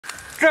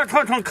这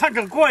串串看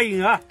着过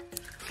瘾啊！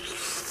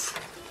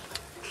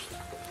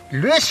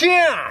驴心、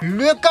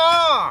驴肝、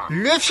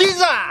驴皮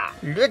子、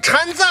驴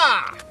肠子、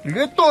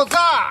驴肚子、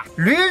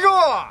驴肉。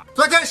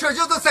昨天小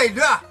舅子宰驴，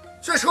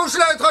去收拾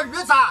了一坨驴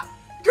子，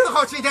正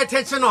好今天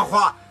天气暖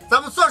和，咱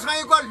们做上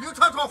一锅驴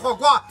串串火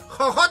锅，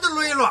好好的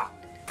撸一撸。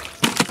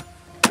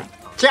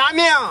加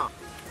命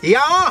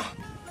羊，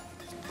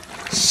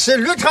洗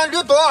驴肠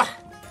驴肚，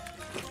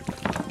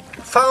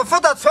反复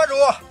的搓揉，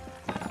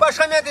把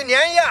上面的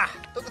粘液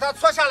都给它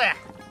搓下来。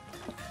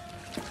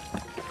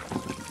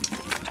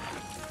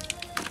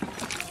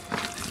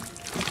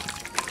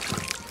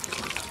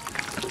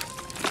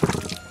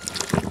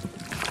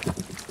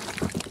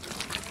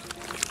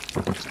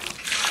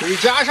水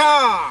加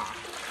上，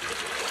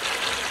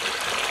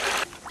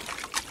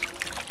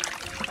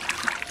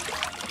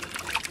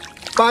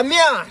把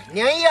面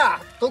粘液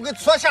都给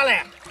搓下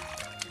来。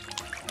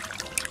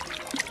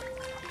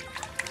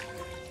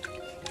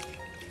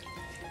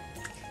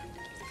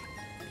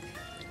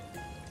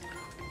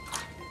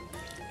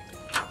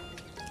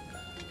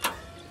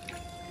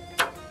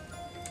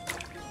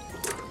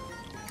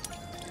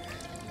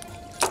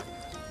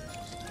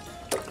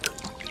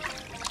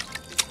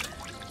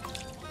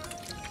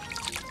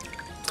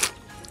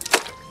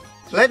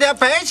来点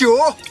白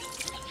酒、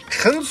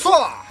陈醋，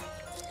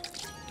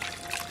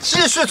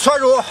继续搓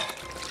揉，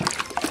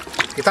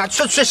给它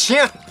去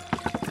腥，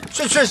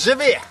去异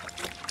味。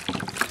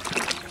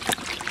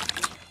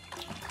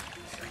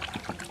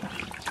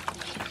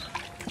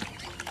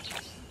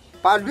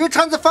把驴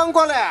肠子翻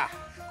过来，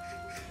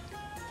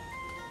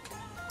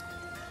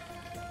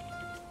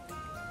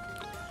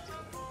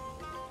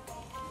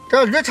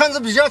这驴肠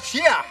子比较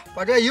皮，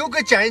把这油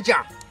给煎一煎。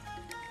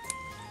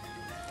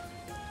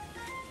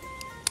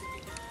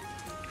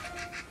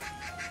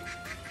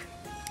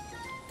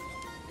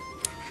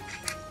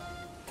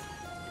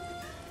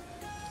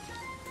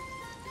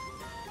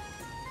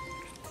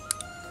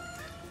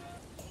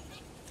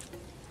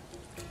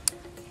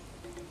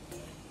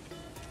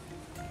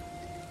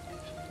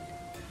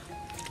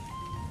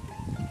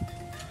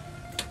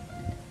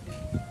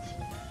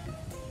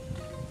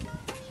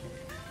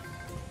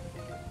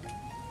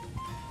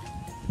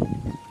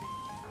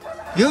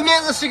油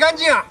面子洗干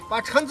净，把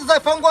肠子再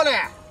翻过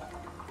来。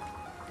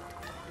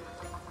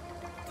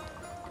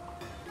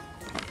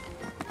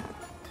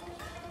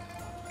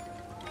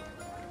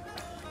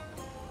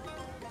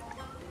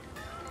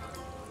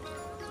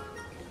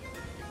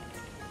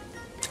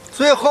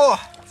最后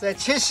再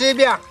清洗一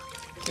遍，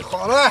就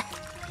好了。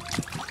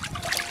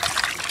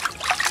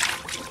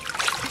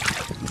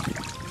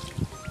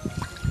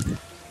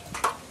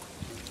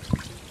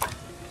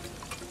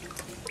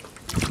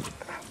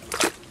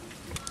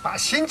把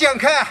心剪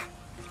开，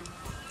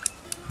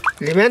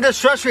里面的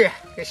血水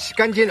给洗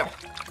干净了。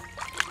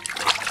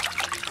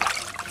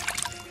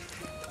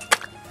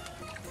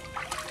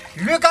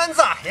鱼肝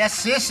子也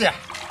洗一洗，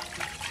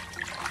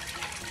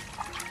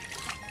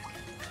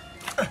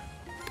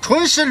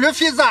冲洗驴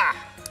皮子，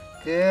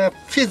给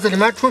皮子里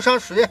面冲上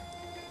水。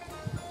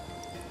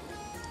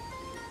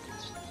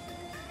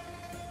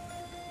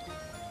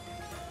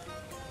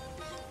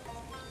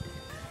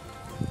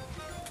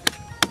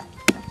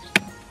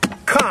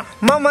看，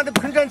慢慢的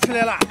膨胀起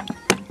来了。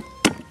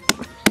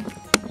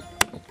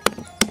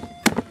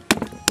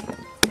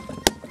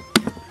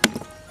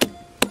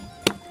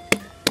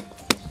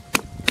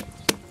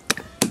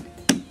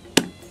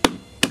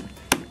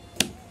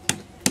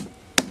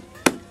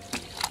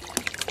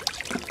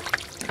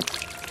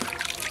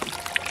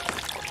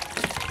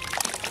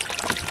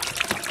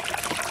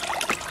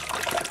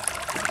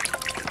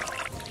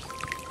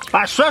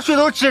把血水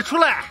都挤出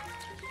来。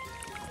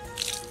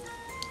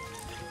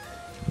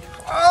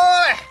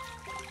哎，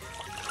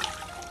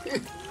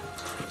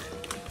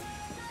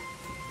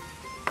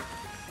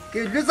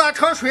给驴子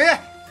焯水。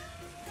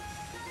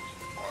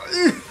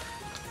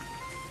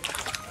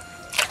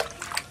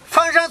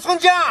放上葱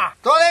姜，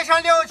多来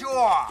上料酒。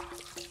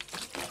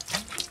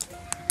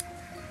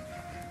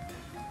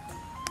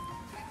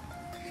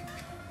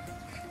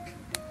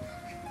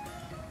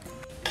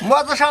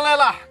沫子上来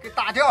了，给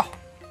打掉。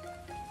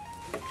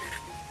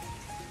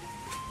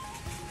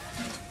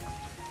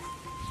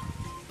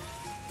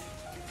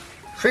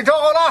水焯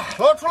好了，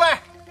捞出来。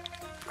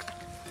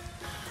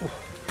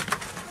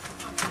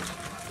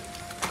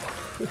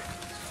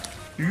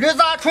驴子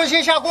重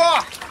新下锅，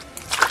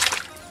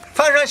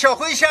放上小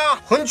茴香、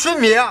红曲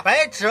米、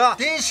白芷、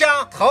丁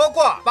香、桃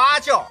果、八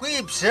角、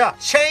桂皮、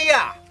鲜叶、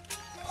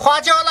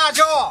花椒、辣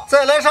椒，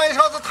再来上一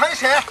勺子糖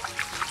水，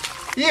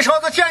一勺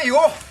子酱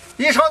油，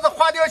一勺子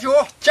花雕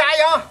酒，加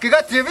羊给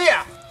个底味。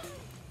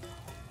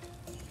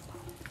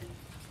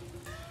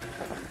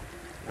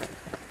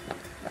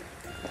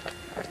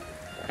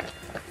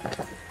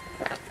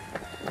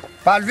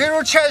把驴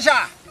肉切一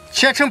下，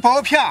切成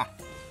薄片。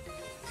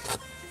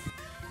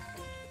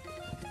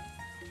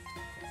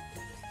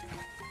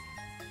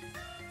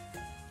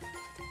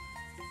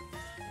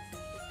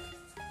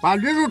把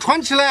驴肉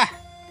穿起来。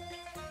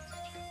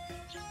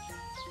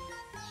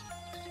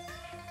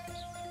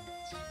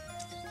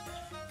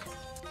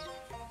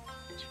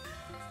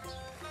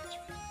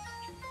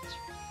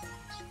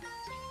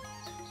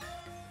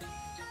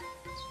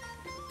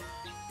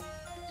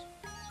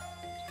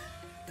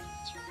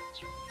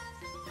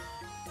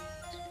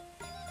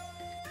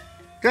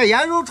这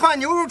羊肉串、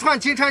牛肉串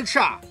经常吃，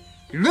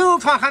驴肉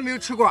串还没有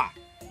吃过。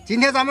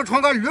今天咱们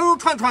创个驴肉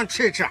串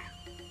吃一吃。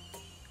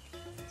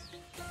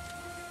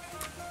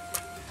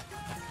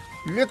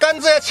鱼干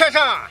子也切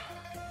上。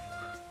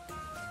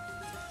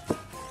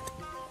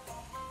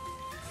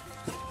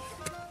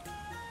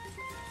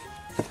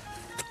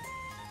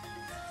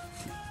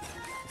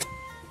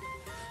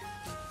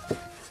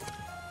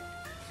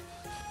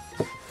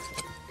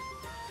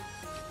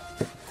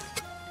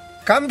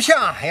干片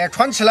也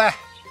穿起来。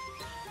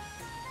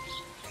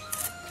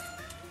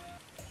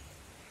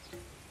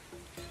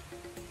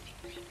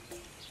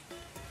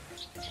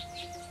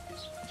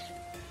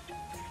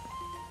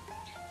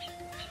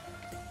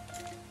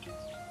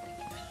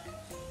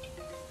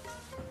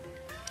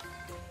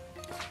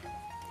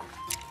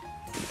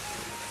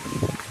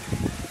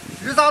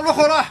鱼杂卤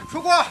好了，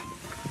出锅。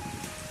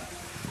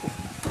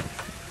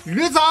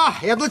鱼杂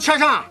也都切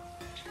上。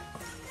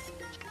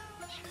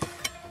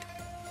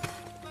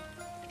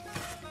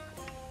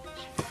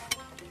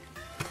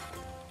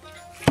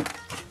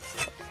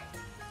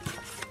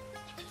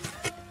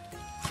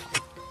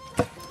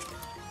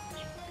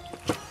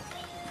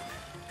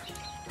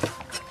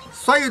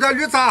所有的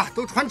鱼杂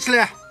都穿起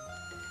来。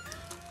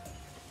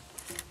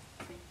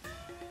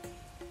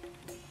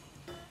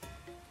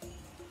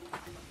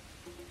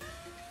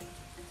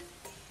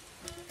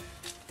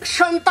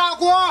上大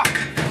锅，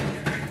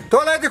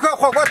多来这块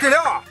火锅底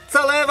料，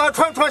再来一碗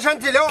串香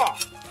底料，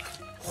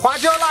花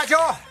椒、辣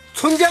椒、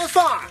葱姜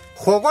蒜，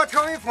火锅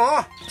调味粉，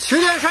起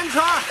点山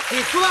泉，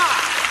给足了。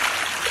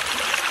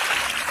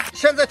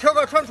现在调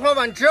个串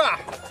碗汁，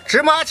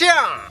芝麻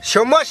酱、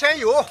小磨鲜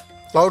油、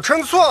老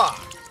陈醋、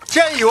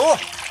酱油、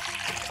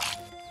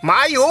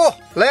麻油，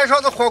来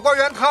勺子火锅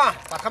原汤，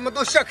把它们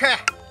都卸开。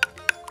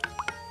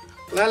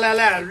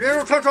来，驴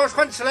肉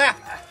串起来。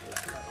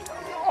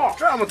哦，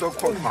这么多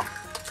块吗？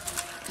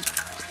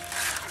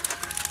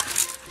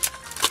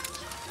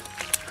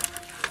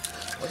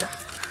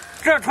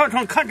这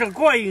串看着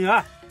过瘾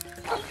啊！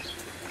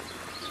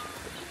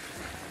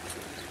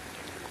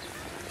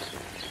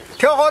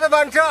调好的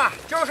碗汁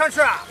浇上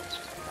去。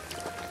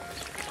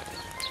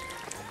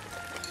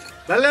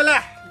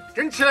来，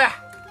蒸起来。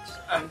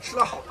吃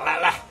了好，来。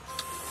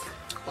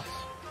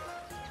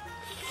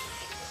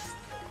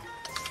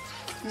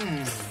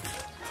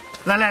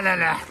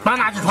来，把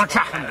拿几串吃。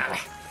来，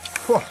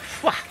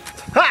哇，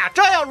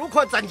这样卤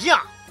可攒劲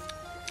啊！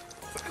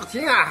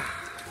劲啊！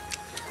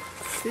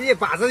一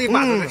把子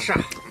的吃，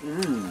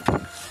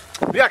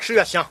越吃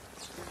越香。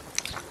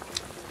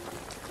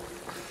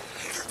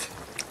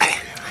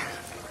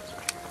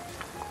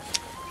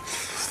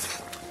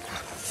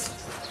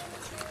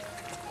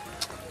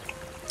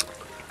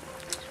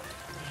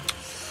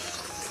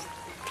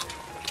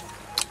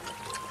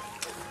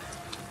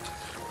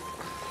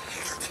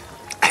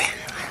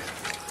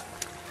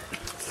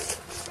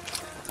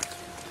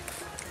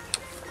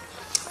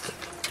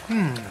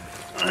哎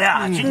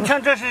呀，今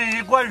天这是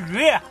一锅鱼。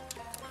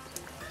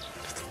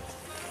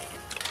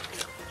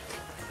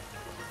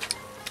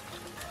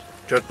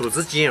这肚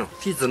子紧，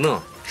皮子嫩，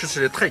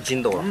吃的太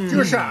筋道了。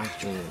就是，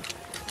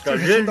这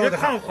鱼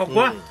烫火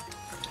锅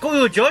够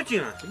有嚼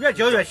劲，越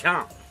嚼越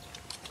香。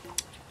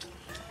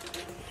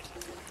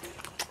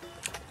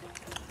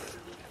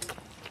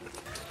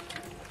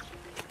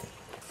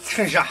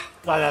真是，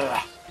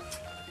来。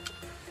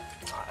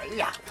哎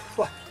呀，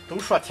都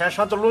说天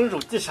上的龙肉，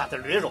地下的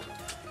驴肉，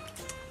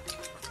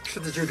吃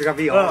的就这个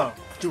味啊，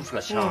就是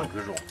个香鱼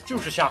肉，就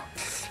是香。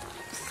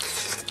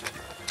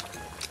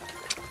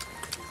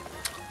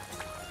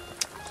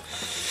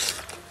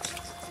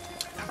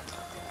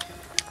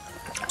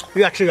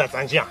越吃越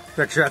攒劲，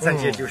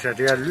就是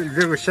这个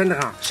驴肉鲜的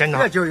很，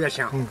越嚼越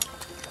香。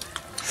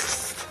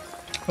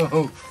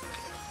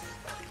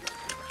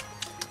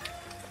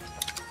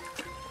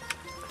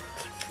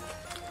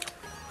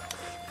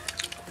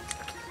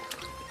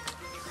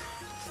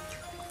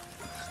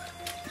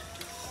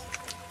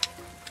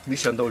没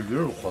想到驴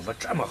肉火锅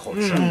这么好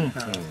吃。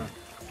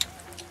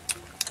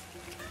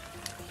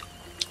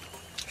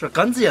这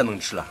杆子也能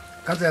吃了，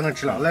来，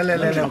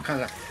我看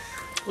看。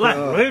来，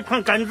我一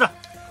串杆子。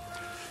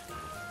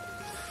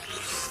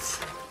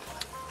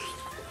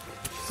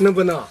能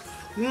不能？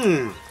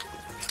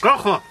刚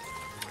好。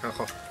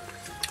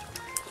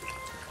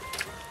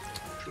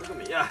就这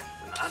么样，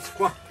拿出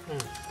锅。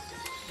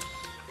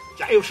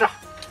加油吃。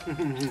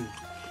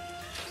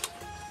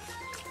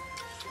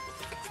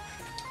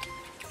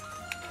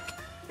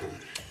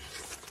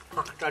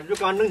这鱼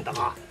缸嫩的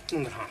啊，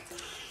弄得上。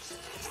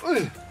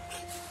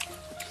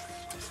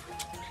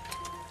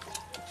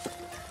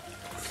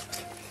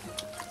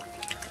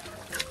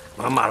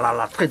麻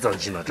辣，太脏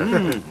劲了，这。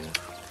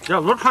这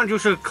卤串就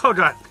是靠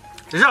着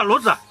热炉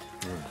子，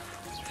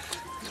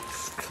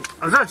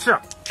热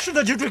吃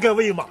的就这个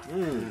味嘛。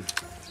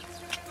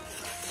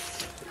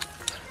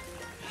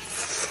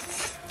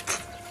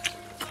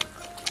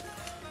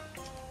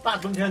大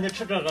冬天的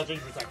吃这个真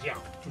是咋讲？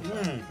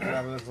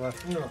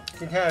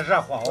今天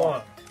热火哦。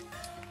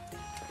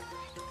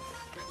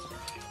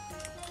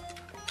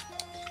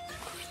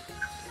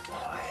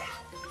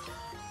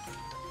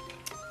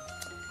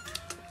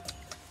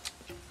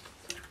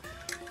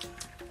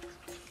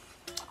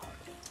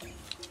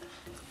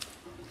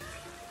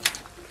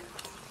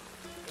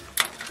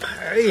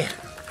呀，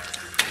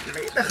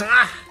美得很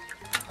啊！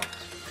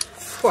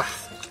嚯！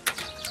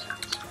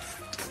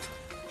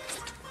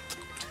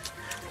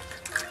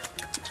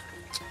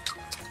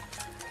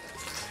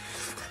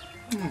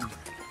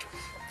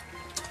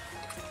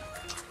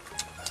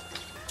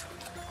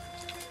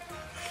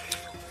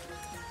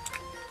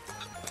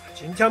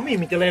今天秘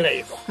密的来了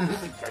一个，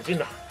赶紧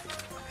的，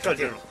这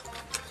劲了。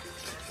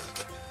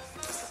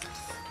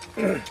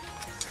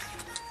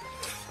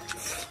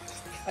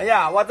哎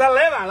呀，我这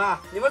来晚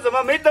了，你们怎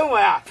么没等我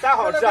呀？真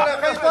好吃。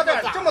还多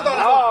点，这么多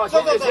了。哦，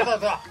坐。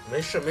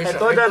没事没事，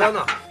多着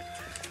呢。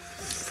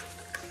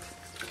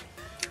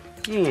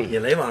你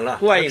来晚了，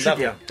过瘾的多吃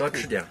点，多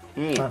吃点。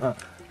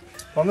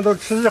我们都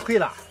吃日会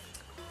了。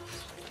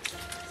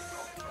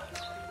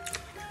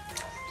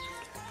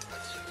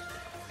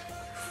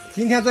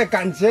今天在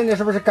赶集，你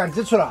是不是赶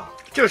集去了？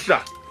就是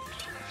啊。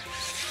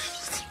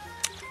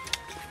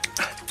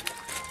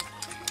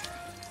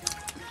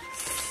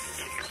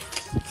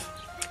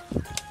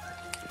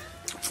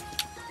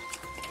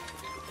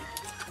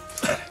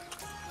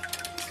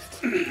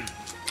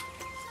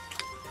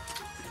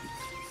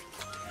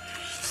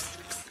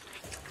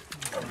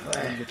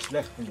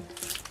来，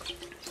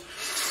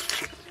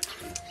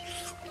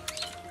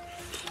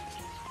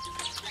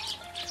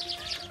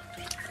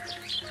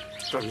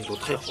这鱼都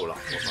太好了，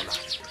我说的。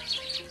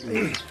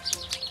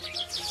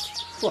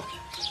嚯，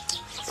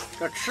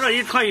这吃了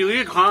一串又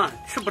一串，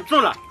吃不住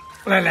了。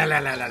来，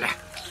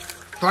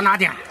多拿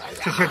点，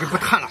这下就不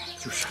烫了。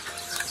就是，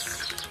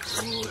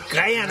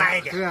俺也拿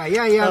一点，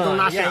样都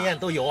拿下，样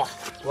都有。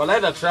我来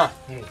着吃，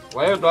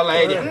我也多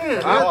来一点。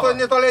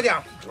你多来点，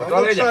我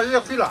多来点。吃日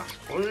会了。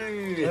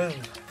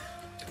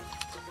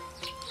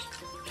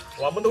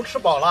我们都吃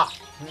饱了。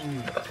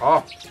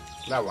好，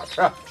那我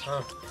吃。